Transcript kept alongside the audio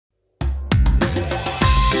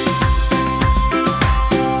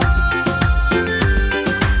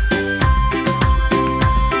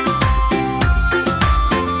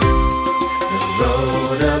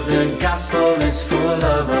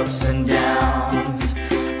ups and downs,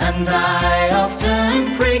 and I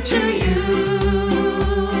often pray to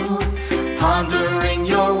you. Pondering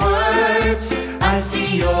your words, I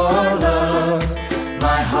see your love,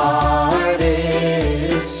 my heart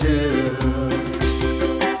is soothed.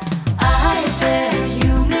 I bear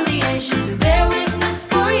humiliation to bear witness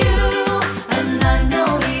for you, and I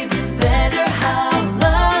know even better how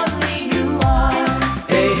lovely you are.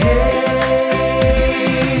 Hey,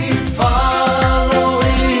 hey,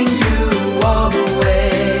 following you all the way.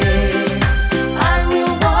 I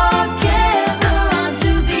will walk ever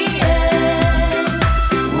unto the end.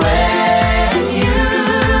 When you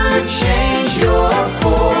change your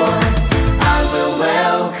form, I will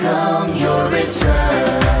welcome your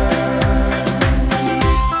return.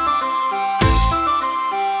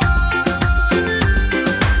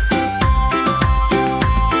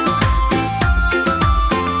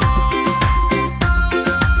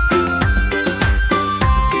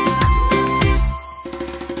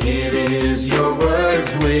 It is your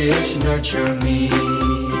words which nurture me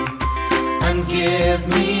and give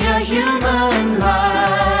me a human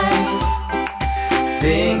life.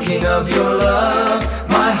 Thinking of your love,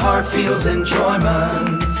 my heart feels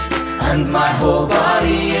enjoyment, and my whole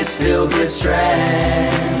body is filled with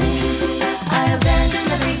strength. I abandon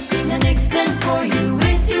everything and expend for you.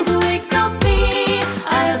 It's you who exalts me.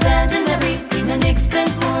 I abandon everything and expend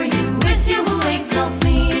for you. It's you who exalts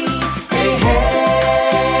me. Hey,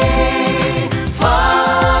 hey,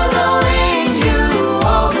 following you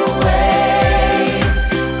all the way.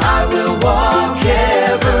 I will walk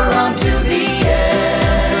ever unto the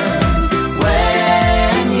end.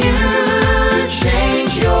 When you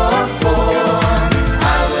change your form,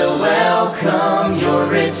 I will welcome your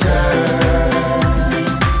return.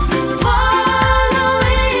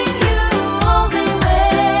 Following you all the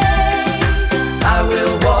way. I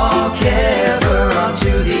will walk ever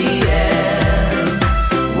unto the end.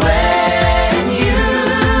 When you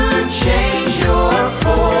change your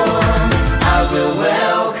form, I will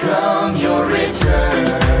welcome your return.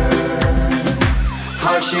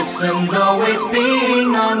 Hardships and always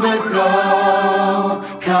being on the go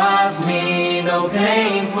cause me no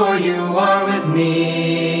pain, for you are with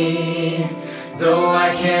me. Though I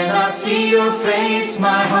cannot see your face,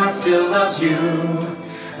 my heart still loves you,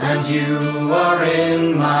 and you are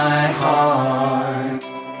in my heart.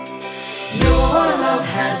 Your love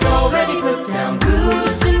has already put down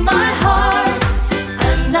roots in my heart,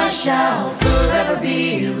 and I shall forever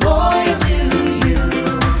be loyal